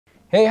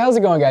Hey, how's it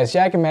going guys?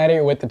 Jack and Matt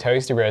here with the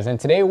Toaster Bros, and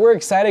today we're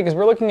excited because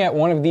we're looking at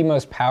one of the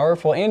most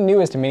powerful and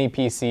newest mini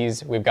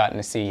PCs we've gotten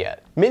to see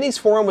yet.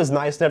 Minisforum was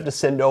nice enough to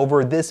send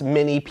over this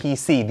mini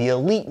PC, the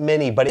Elite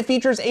Mini, but it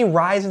features a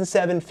Ryzen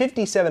 7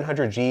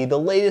 5700G, the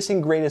latest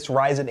and greatest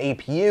Ryzen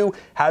APU.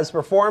 How does it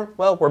perform?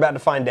 Well, we're about to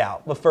find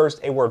out. But first,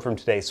 a word from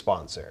today's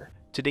sponsor.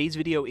 Today's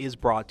video is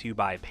brought to you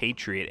by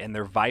Patriot and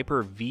their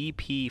Viper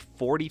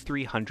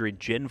VP4300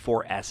 Gen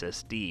 4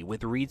 SSD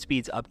with read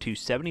speeds up to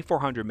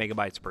 7400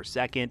 megabytes per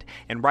second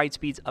and write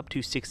speeds up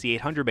to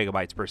 6800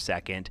 megabytes per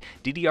second,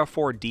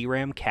 DDR4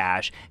 DRAM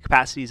cache,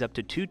 capacities up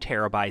to 2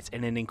 terabytes,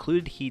 and an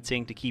included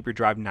heatsink to keep your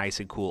drive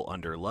nice and cool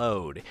under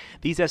load.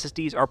 These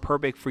SSDs are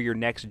perfect for your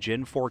next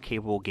Gen 4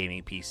 capable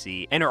gaming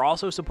PC and are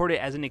also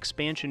supported as an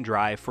expansion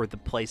drive for the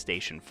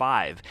PlayStation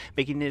 5,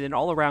 making it an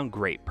all-around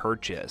great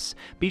purchase.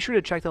 Be sure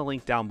to check the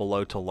link down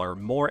below to learn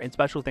more, and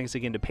special thanks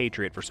again to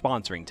Patriot for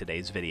sponsoring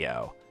today's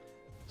video.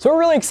 So we're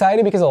really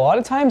excited because a lot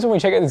of times when we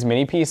check out these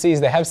mini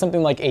PCs, they have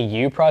something like a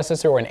U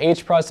processor or an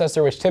H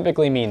processor, which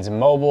typically means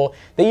mobile.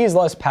 They use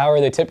less power.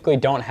 They typically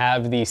don't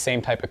have the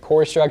same type of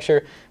core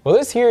structure. Well,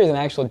 this here is an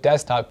actual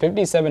desktop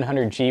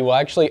 5700G. We'll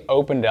actually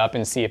open it up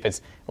and see if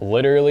it's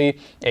literally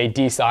a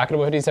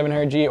desocketable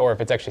 5700G or if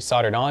it's actually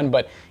soldered on,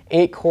 but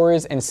 8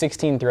 cores and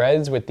 16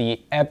 threads with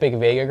the epic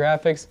Vega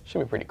graphics should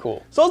be pretty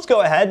cool. So let's go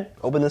ahead,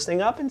 open this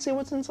thing up and see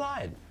what's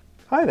inside.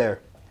 Hi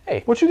there.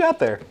 Hey. What you got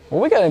there?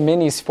 Well, we got a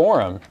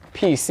Minisforum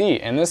PC,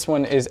 and this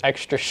one is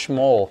extra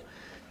schmoll.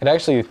 It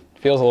actually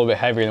feels a little bit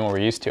heavier than what we're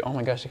used to. Oh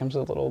my gosh, it comes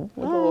with a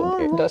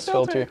little dust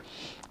filter.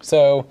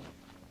 So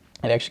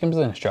it actually comes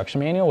with an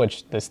instruction manual,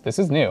 which this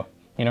is new.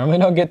 You normally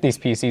don't get these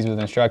PCs with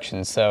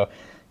instructions, so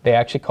they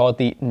actually call it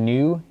the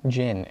new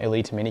Gen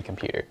Elite Mini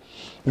Computer.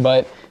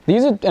 But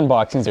these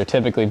unboxings are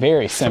typically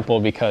very simple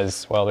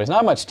because, well, there's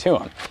not much to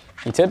them.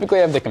 You typically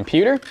have the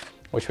computer,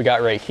 which we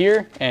got right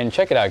here, and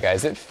check it out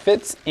guys, it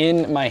fits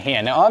in my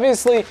hand. Now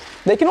obviously,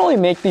 they can only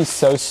make these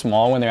so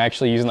small when they're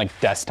actually using like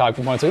desktop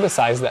components. Look at the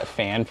size of that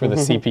fan for the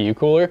CPU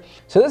cooler.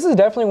 So this is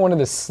definitely one of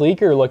the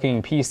sleeker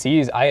looking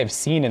PCs I have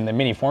seen in the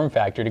mini form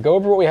factor. To go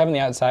over what we have on the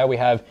outside, we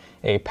have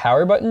a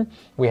power button,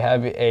 we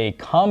have a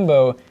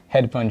combo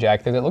headphone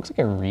jack there that looks like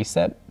a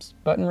reset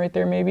button right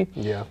there maybe.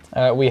 Yeah.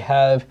 We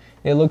have,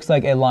 it looks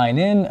like a line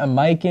in, a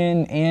mic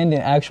in, and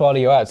an actual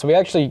audio out. So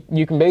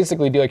you can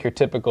basically do like your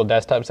typical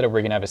desktop setup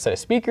where you can have a set of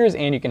speakers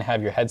and you can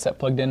have your headset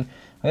plugged in.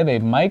 We have a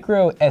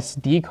micro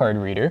SD card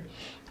reader,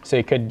 so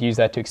you could use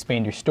that to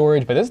expand your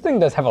storage, but this thing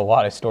does have a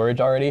lot of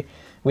storage already.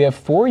 We have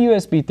 4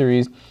 USB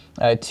 3s,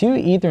 2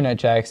 Ethernet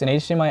jacks, an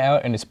HDMI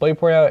out, and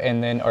DisplayPort out,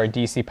 and then our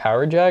DC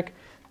power jack.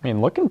 I mean,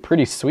 looking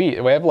pretty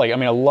sweet. We have like, a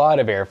lot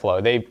of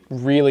airflow. They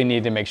really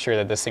need to make sure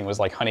that this thing was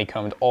like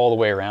honeycombed all the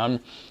way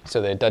around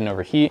so that it doesn't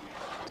overheat.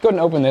 Let's go ahead and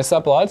open this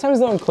up. A lot of times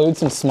they'll include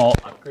some small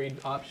upgrade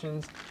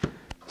options.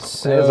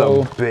 So, that is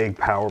a big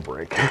power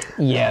brick.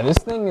 Yeah, this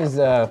thing is,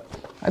 I'd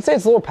say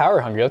it's a little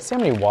power hungry. Let's see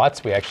how many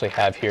watts we actually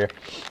have here.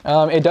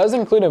 It does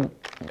include a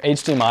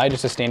HDMI,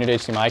 just a standard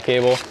HDMI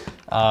cable.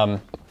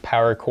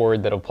 Power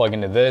cord that'll plug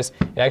into this.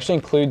 It actually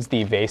includes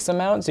the VESA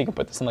mount, so you can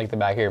put this in like the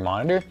back of your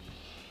monitor.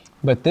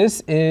 But this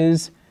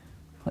is,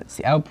 let's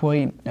see,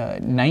 output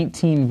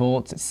 19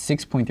 volts at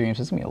 6.3 amps.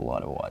 That's gonna be a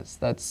lot of watts.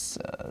 That's,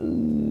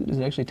 does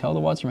it actually tell the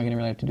watts, or am I gonna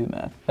really have to do the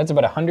math? That's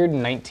about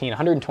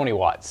 120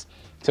 watts.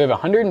 So we have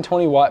a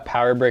 120 watt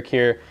power brick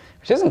here,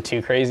 which isn't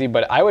too crazy,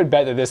 but I would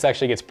bet that this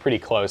actually gets pretty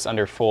close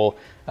under full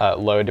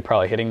load to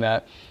probably hitting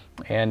that.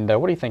 And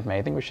what do you think, May?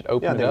 I think we should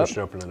open it up. Yeah, I think we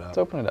should open it up. Let's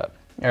open it up.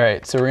 All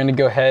right, so we're gonna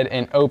go ahead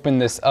and open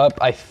this up.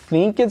 I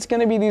think it's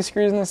gonna be these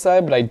screws on the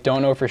side, but I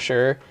don't know for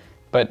sure.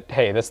 But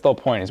hey, that's the whole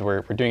point, is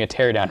we're doing a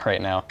teardown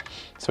right now,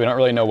 so we don't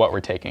really know what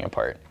we're taking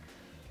apart.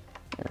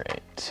 All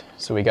right,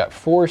 so we got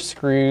 4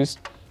 screws,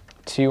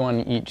 2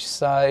 on each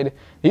side.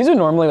 These are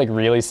normally like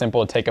really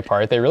simple to take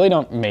apart. They really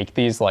don't make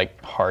these like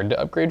hard to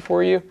upgrade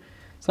for you.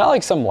 It's not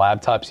like some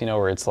laptops, you know,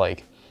 where it's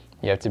like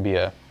you have to be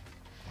a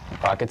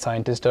rocket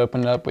scientist to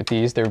open it up. With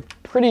these, they're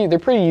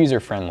pretty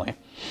user friendly,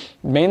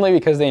 mainly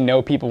because they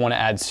know people want to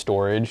add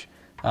storage.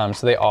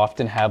 So they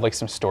often have like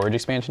some storage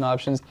expansion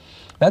options.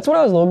 That's what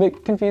I was a little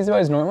bit confused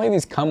about, is normally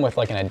these come with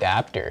like an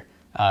adapter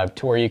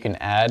to where you can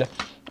add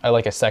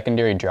like a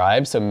secondary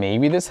drive. So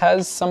maybe this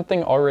has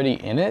something already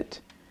in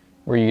it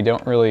where you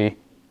don't really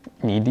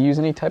need to use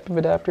any type of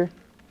adapter.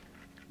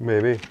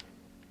 Maybe.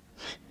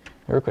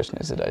 The real question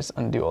is, did I just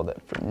undo all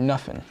that for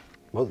nothing?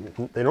 Well,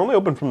 they normally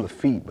open from the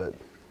feet, but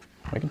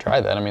We can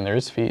try that. I mean, there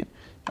is feet.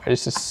 I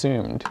just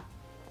assumed.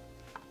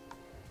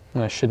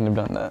 I shouldn't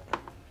have done that.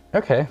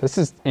 Okay, this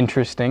is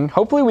interesting.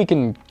 Hopefully we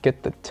can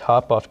get the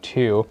top off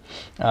too,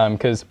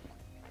 because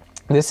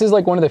this is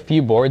like one of the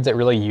few boards that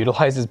really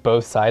utilizes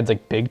both sides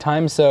like big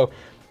time. So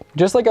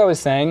just like I was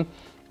saying,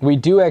 we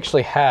do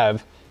actually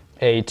have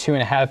a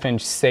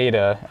 2.5-inch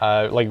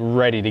SATA, like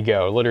ready to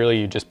go. Literally,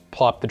 you just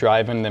plop the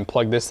drive in and then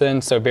plug this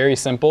in. So very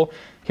simple.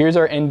 Here's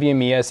our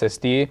NVMe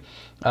SSD.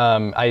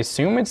 I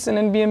assume it's an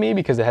NVMe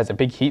because it has a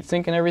big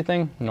heatsink and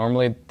everything.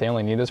 Normally, they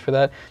only need this for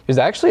that. There's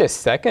actually a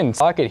second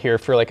socket here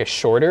for like a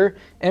shorter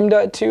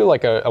M.2,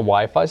 like a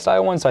Wi-Fi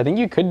style one. So I think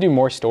you could do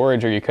more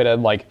storage, or you could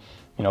add like,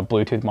 you know,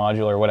 Bluetooth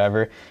module or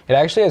whatever. It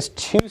actually has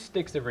 2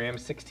 sticks of RAM,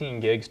 16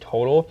 gigs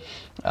total.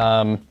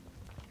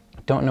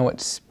 Don't know what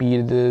speed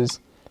it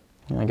is.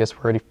 I guess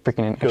we're already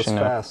freaking in. Actually,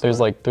 no. Fast, there's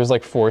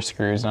like 4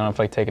 screws. I don't know if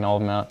I've taken all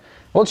of them out.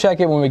 We'll check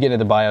it when we get into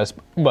the BIOS,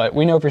 but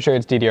we know for sure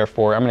it's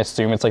DDR4. I'm gonna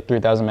assume it's like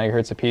 3,000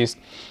 megahertz a piece.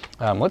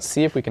 Let's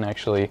see if we can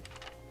actually,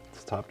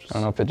 I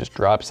don't know if it just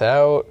drops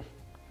out.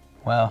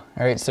 Wow. All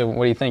right, so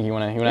what do you think? You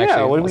wanna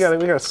actually? Yeah,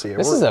 we gotta see it.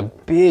 This is a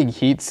big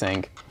heat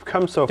sink. We've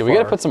come so far. Do we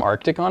gotta put some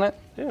Arctic on it?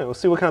 Yeah, we'll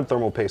see what kind of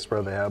thermal paste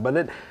spread they have.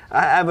 But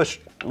I have a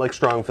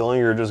strong feeling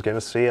you're just gonna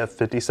see a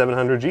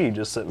 5700G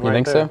just sitting right there.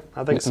 You think so?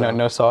 I think so.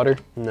 No solder?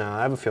 No,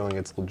 I have a feeling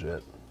it's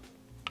legit.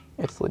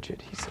 It's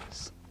legit, he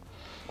says.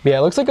 Yeah,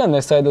 it looks like on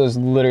this side, there's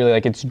literally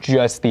like it's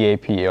just the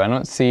APU. I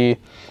don't see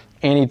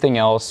anything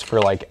else for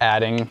like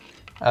adding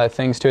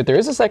things to it. There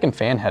is a second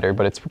fan header,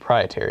 but it's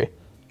proprietary.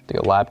 It's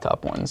like a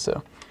laptop one,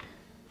 so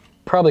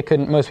probably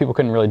most people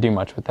couldn't really do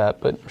much with that,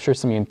 but I'm sure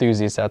some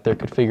enthusiasts out there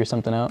could figure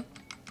something out.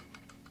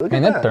 Look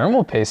Man, at that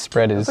thermal paste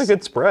spread is... That's a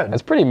good spread.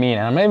 That's pretty mean.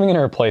 I'm not even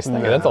gonna replace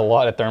that. That's a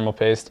lot of thermal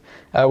paste.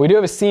 We do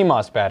have a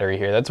CMOS battery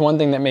here. That's one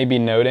thing that may be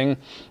noting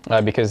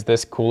because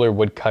this cooler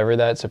would cover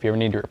that, so if you ever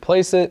need to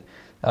replace it,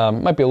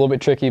 might be a little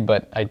bit tricky,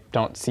 but I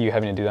don't see you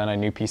having to do that on a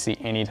new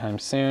PC anytime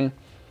soon.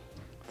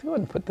 Let's go ahead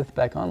and put this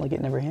back on like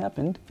it never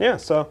happened. Yeah,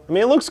 so, I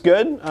mean, it looks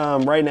good.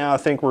 Right now, I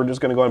think we're just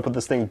gonna go ahead and put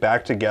this thing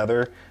back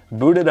together,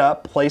 boot it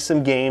up, play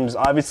some games,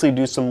 obviously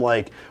do some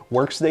like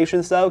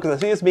workstation stuff, because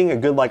I see this being a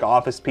good like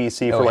office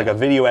PC for like a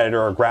video editor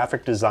or a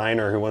graphic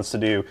designer who wants to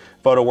do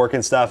photo work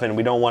and stuff, and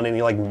we don't want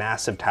any like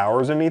massive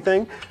towers or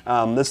anything.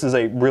 This is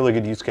a really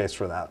good use case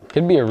for that.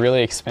 Could be a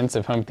really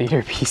expensive home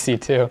theater PC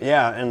too.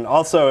 Yeah, and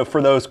also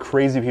for those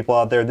crazy people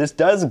out there, this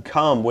does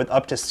come with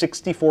up to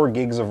 64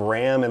 gigs of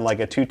RAM and like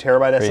a 2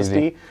 terabyte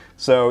SSD.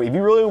 So if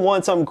you really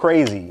want something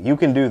crazy, you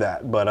can do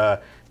that.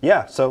 But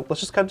yeah, so let's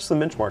just cut to some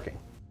benchmarking.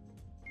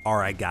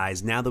 Alright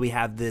guys, now that we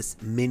have this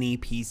mini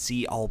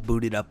PC all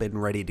booted up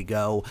and ready to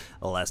go,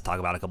 let's talk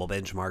about a couple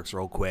benchmarks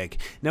real quick.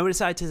 Now we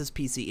decided to test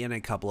this PC in a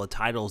couple of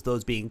titles,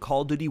 those being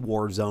Call of Duty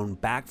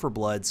Warzone, Back 4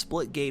 Blood,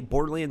 Splitgate,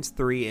 Borderlands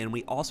 3, and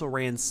we also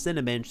ran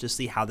Cinebench to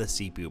see how the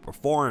CPU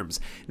performs.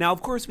 Now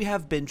of course we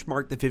have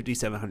benchmarked the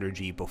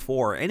 5700G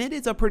before, and it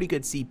is a pretty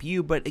good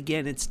CPU, but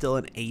again it's still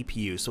an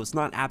APU, so it's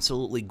not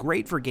absolutely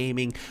great for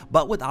gaming,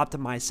 but with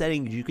optimized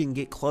settings you can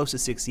get close to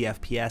 60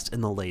 FPS in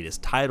the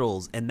latest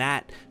titles, and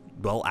that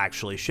well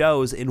actually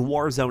shows in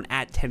Warzone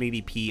at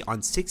 1080p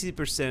on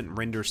 60%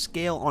 render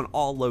scale on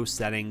all low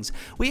settings.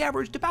 We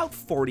averaged about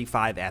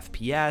 45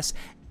 FPS.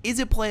 Is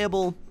it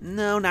playable?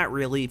 No, not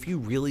really. If you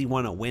really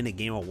want to win a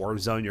game of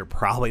Warzone, you're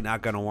probably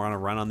not going to want to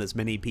run on this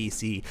mini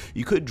PC.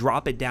 You could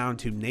drop it down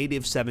to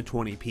native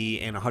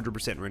 720p and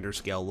 100% render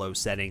scale low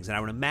settings, and I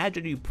would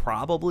imagine you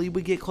probably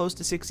would get close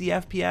to 60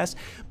 FPS,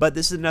 but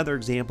this is another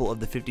example of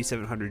the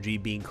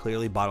 5700G being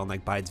clearly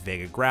bottlenecked by its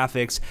Vega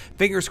graphics.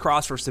 Fingers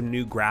crossed for some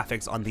new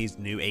graphics on these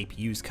new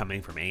APUs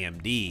coming from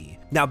AMD.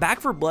 Now, Back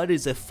 4 Blood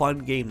is a fun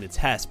game to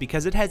test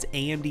because it has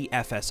AMD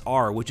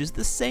FSR, which is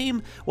the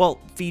same,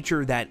 well,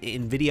 feature that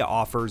NVIDIA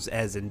offers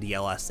as in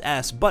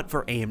DLSS, but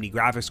for AMD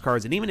graphics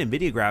cards and even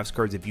NVIDIA graphics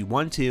cards if you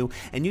want to,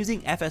 and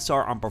using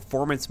FSR on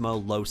performance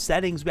mode low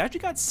settings, we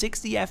actually got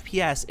 60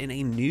 FPS in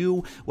a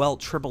new, well,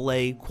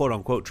 AAA,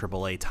 quote-unquote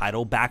AAA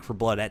title, Back 4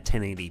 Blood at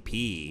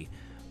 1080p.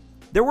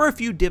 There were a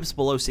few dips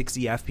below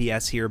 60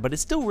 FPS here, but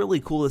it's still really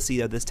cool to see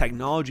that this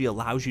technology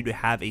allows you to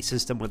have a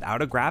system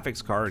without a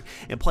graphics card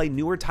and play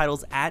newer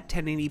titles at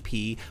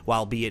 1080p,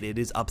 while albeit it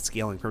is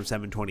upscaling from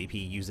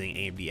 720p using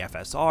AMD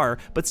FSR,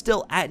 but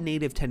still at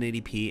native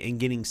 1080p and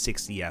getting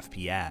 60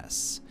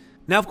 FPS.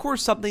 Now, of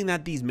course, something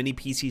that these mini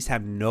PCs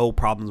have no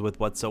problems with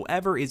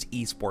whatsoever is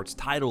esports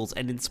titles,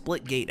 and in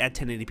Splitgate at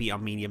 1080p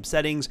on medium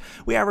settings,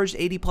 we averaged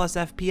 80 plus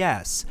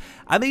FPS.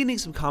 I've been getting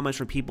some comments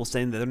from people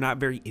saying that they're not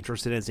very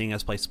interested in seeing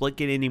us play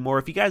Splitgate anymore.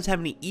 If you guys have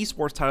any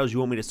esports titles you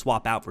want me to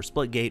swap out for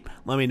Splitgate,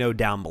 let me know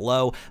down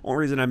below. One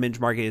reason I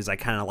benchmark it is I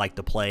kind of like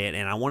to play it,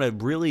 and I want to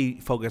really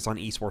focus on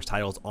esports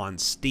titles on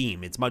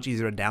Steam. It's much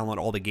easier to download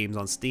all the games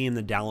on Steam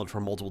than download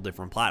from multiple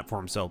different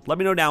platforms, so let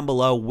me know down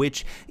below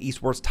which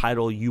esports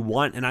title you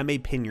want, and I may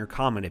pin your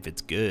comment if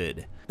it's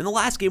good. And the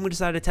last game we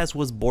decided to test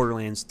was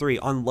Borderlands 3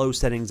 on low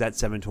settings at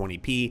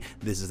 720p.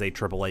 This is a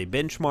AAA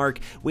benchmark.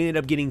 We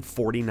ended up getting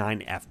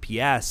 49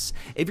 FPS.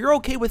 If you're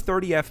okay with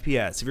 30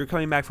 FPS, if you're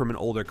coming back from an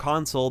older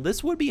console,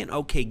 this would be an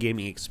okay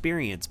gaming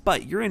experience,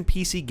 but you're in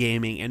PC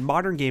gaming, and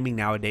modern gaming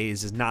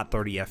nowadays is not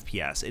 30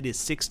 FPS. It is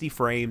 60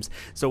 frames,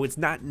 so it's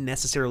not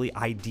necessarily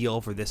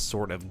ideal for this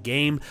sort of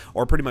game,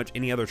 or pretty much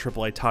any other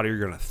AAA title you're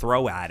going to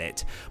throw at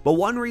it. But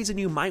one reason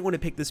you might want to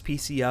pick this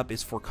PC up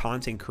is for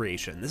content creation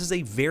creation. This is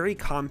a very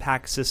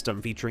compact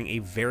system featuring a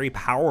very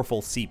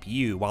powerful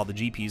CPU. While the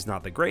GPU is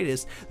not the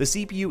greatest, the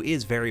CPU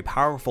is very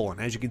powerful, and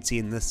as you can see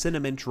in the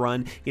Cinebench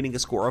run, getting a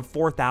score of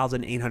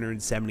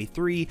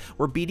 4,873,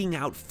 we're beating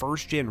out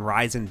first-gen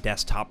Ryzen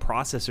desktop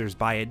processors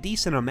by a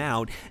decent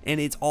amount,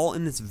 and it's all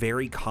in this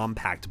very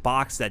compact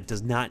box that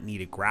does not need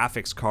a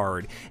graphics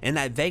card. And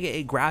that Vega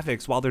 8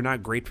 graphics, while they're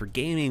not great for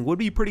gaming, would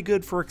be pretty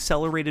good for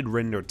accelerated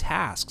render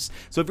tasks.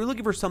 So if you're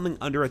looking for something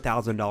under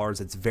 $1,000,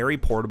 it's very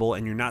portable,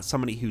 and you're not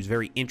somebody who's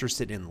very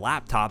interested in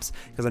laptops,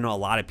 because I know a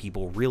lot of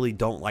people really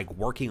don't like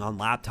working on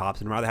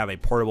laptops and rather have a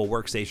portable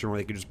workstation where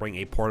they could just bring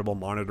a portable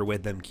monitor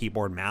with them,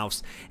 keyboard,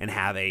 mouse, and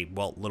have a,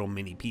 well, little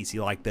mini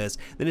PC like this,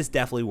 then it's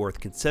definitely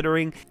worth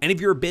considering. And if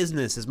you're a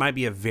business, this might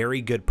be a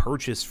very good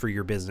purchase for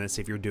your business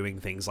if you're doing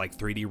things like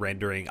 3D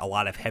rendering, a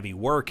lot of heavy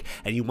work,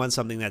 and you want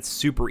something that's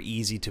super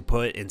easy to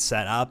put and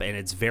set up, and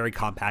it's very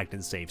compact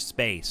and saves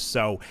space.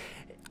 So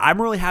I'm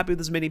really happy with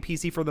this mini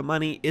PC for the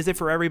money. Is it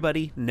for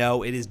everybody?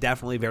 No, it is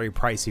definitely very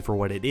pricey for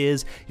what it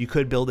is. You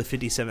could build a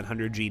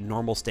 5700G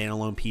normal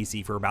standalone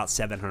PC for about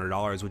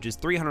 $700, which is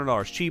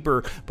 $300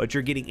 cheaper, but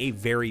you're getting a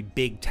very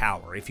big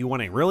tower. If you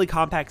want a really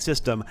compact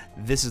system,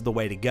 this is the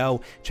way to go.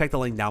 Check the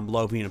link down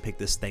below if you want to pick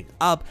this thing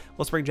up.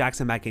 Let's bring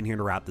Jackson back in here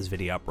to wrap this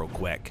video up real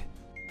quick.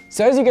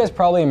 So as you guys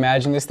probably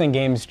imagine, this thing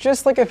games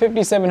just like a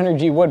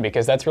 5700G would,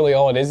 because that's really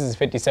all it is a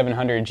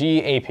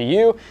 5700G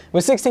APU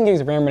with 16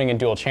 gigs of RAM running in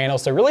dual channel.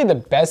 So really the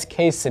best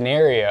case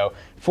scenario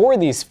for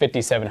these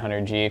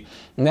 5700G.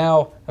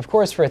 Now, of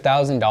course, for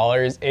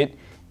 $1,000,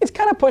 it's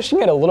kind of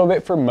pushing it a little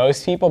bit for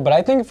most people, but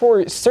I think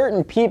for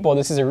certain people,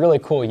 this is a really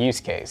cool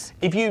use case.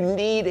 If you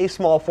need a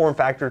small form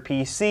factor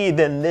PC,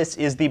 then this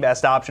is the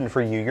best option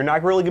for you. You're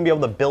not really gonna be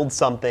able to build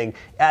something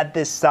at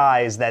this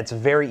size that's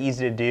very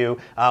easy to do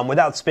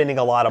without spending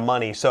a lot of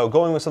money. So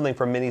going with something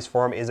from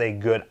Minisforum is a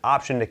good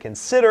option to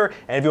consider.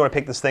 And if you wanna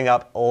pick this thing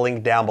up,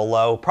 link down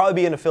below. Probably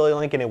be an affiliate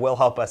link and it will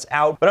help us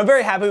out. But I'm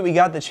very happy we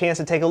got the chance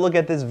to take a look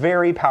at this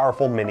very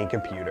powerful mini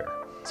computer.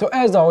 So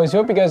as always, we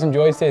hope you guys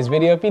enjoyed today's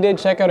video. If you did,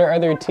 check out our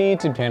other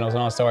YouTube channels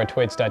and also our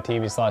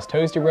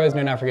twitch.tv/toastybros.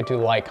 Do not forget to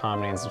like,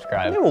 comment, and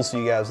subscribe. And we'll see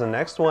you guys in the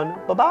next one.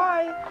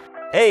 Bye-bye.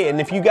 Hey,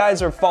 and if you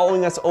guys are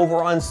following us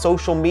over on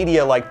social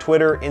media like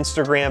Twitter,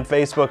 Instagram,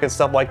 Facebook, and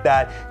stuff like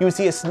that, you will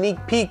see a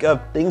sneak peek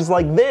of things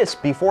like this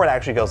before it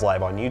actually goes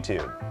live on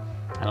YouTube.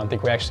 I don't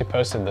think we actually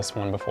posted this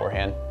one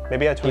beforehand.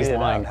 Maybe I tweeted He's it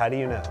lying. out. How do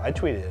you know? I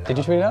tweeted it out. Did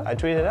you tweet it out? I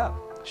tweeted it out.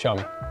 Show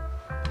me.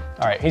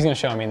 All right, he's gonna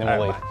show me and then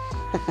we'll leave.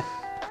 Bye.